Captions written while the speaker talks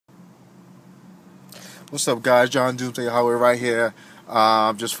What's up, guys? John Doomsday Highway right here.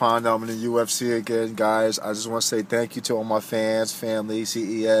 Just found out I'm in the UFC again, guys. I just want to say thank you to all my fans, family,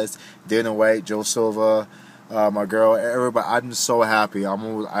 CES, Dana White, Joe Silva, my girl, everybody. I'm just so happy. I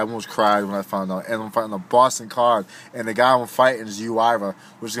almost cried when I found out. And I'm fighting a Boston card, and the guy I'm fighting is Uriah,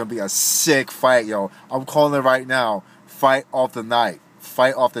 which is gonna be a sick fight, yo. I'm calling it right now. Fight off the night.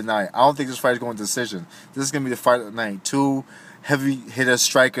 Fight off the night. I don't think this fight is going to decision. This is gonna be the fight of the night. Two heavy hitter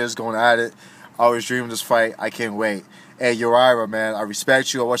strikers going at it. I always dream of this fight. I can't wait. Hey, Uriah, man, I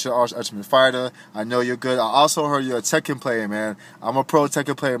respect you. I watch you Ultimate Fighter. I know you're good. I also heard you're a Tekken player, man. I'm a pro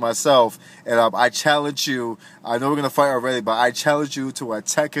Tekken player myself, and I challenge you. I know we're going to fight already, but I challenge you to a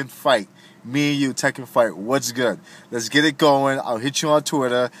Tekken fight. Me and you, Tekken fight. What's good? Let's get it going. I'll hit you on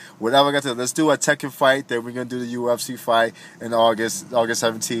Twitter. Whatever I got to. Let's do a Tekken fight. Then we're going to do the UFC fight in August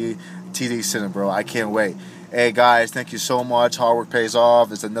 17th. TD Center, bro. I can't wait. Hey, guys, thank you so much. Hard work pays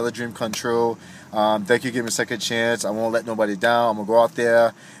off. It's another dream come true. Thank you for giving me a second chance. I won't let nobody down. I'm going to go out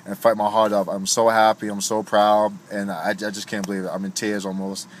there and fight my heart up. I'm so happy. I'm so proud. And I just can't believe it. I'm in tears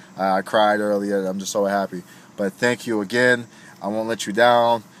almost. I cried earlier. I'm just so happy. But thank you again. I won't let you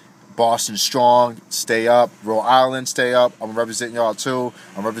down. Boston strong. Stay up. Rhode Island, stay up. I'm representing y'all too.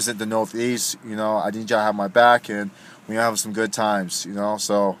 I'm representing the Northeast. You know, I need y'all to have my back. And we're going to have some good times, you know.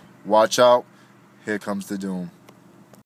 So watch out. Here comes the doom.